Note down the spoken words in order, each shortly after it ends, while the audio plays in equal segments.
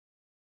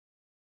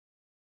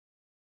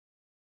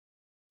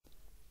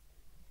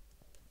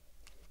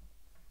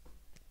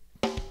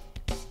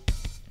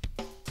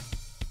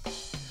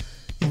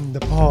in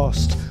the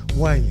past.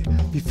 Way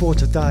before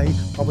today,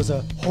 I was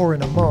a whore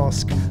in a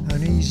mask,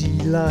 an easy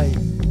lay.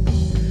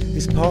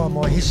 It's part of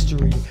my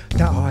history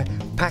that I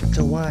packed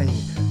away,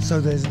 so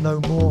there's no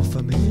more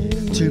for me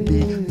to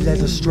be led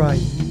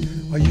astray.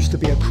 I used to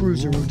be a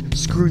cruiser who'd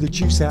screw the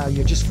juice out of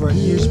you just for a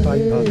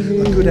newspaper.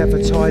 A good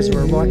advertiser,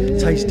 a right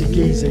tasty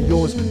geezer,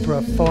 yours for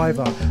a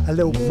fiver. A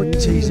little prick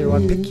teaser,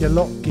 I'd pick your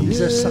lock,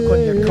 geezer, suck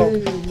on your cock,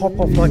 pop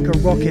off like a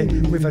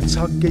rocket with a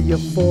tug at your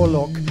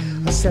forelock.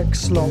 A sex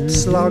slop,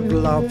 slug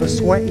love, a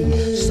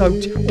sweaty,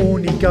 soaked,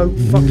 horny goat,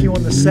 fuck you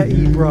on the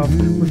settee, bruv,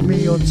 with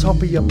me on top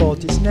of your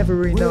bod, it's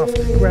never enough.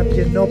 Grab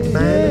your knob,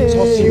 man, and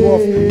toss you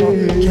off.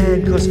 I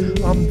can, cause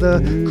I'm the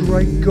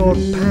great god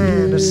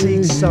Pan, a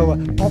seed sower,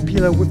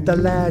 popular with the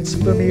lads,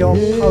 for me on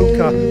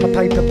poker, a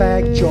paper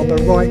bag job, a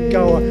right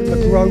goer, a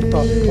groper.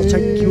 I'll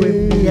take you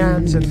in me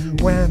hands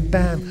and wham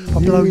bam,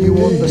 I'll blow you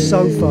on the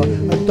sofa.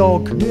 A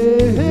dog, or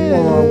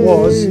I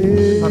was,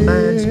 a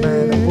man's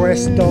man, a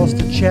breast dance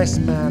to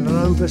chest man,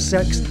 an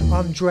oversexed,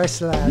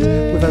 undressed lad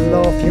with a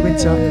laugh you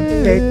into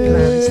bed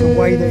plan. It's the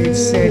way that it's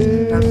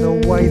said and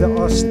the way that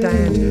I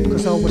stand,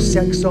 cause I was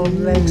sex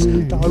on legs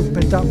that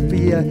opened up for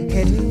your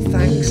head.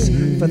 Thanks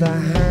for the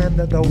hand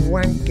that the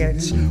wank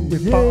gets,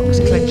 with buttocks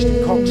clenched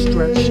and cock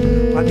stretched.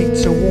 I need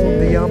to warn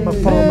thee, I'm a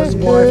farmer's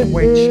wife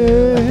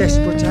wench, a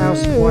desperate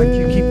housewife.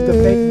 You keep the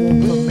bed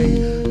warm for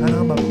me, and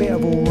I'm a bit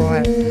of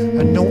alright,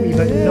 a naughty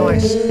but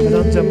nice, and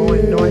under my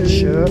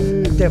nightshirt,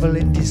 a devil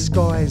in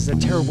disguise, a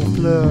terrible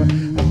flirt,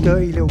 a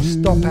dirty little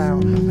stop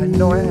out, a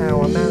night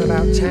owl, a man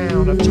about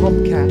town, a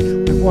tomcat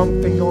with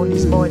one thing on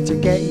his mind, to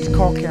get his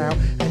cock out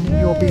and in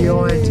your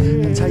behind,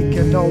 and take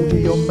an hold of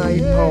your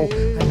maypole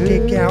and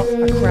dig out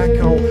a crack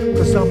hole,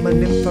 cause I'm a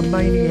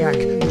nymphomaniac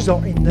who's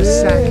hot in the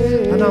sack,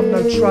 and I'm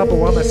no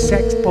trouble, I'm a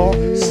sex bot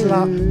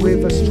slut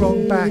with a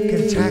strong back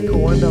and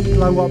tackle, and a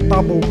blow up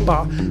bubble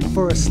butt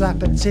for a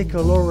slap and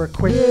tickle, or a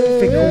quick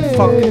fickle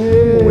fuck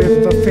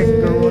with a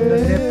finger on the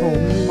nipple.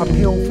 I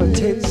peel for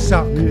tit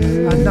suck,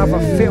 another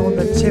fit on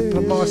the tip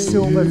of my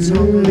silver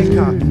tongue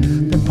liquor,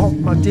 then pop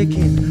my dick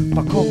in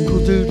my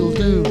cockle doodle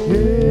doo,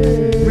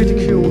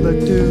 ridicule the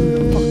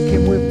dude, fuck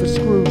him with the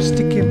screw,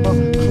 sticking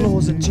my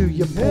claws into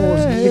your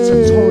paws. It's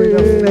a torrid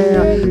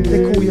affair,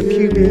 they call your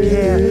pubic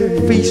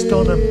hair, feast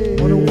on them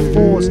on all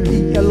fours,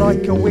 eat you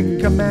like a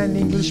wicker man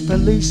English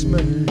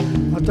policeman.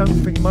 I don't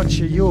think much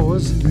of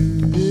yours,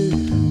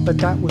 but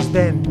that was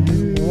then,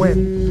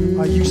 when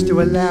I used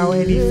to allow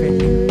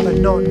anything, but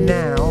not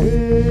now.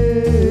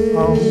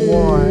 I'm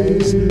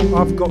wise,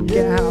 I've got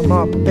get out of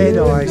my bed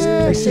eyes.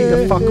 They see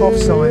the fuck off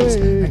signs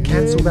and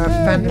cancel their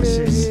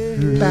fantasies.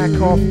 Back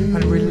off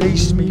and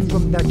release me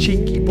from that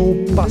cheeky ball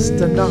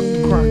buster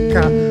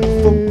nutcracker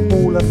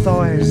footballer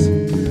thighs.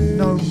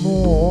 No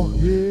more,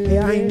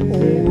 it ain't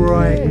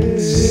alright.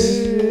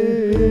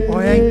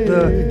 I ain't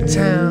the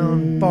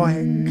town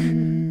bike.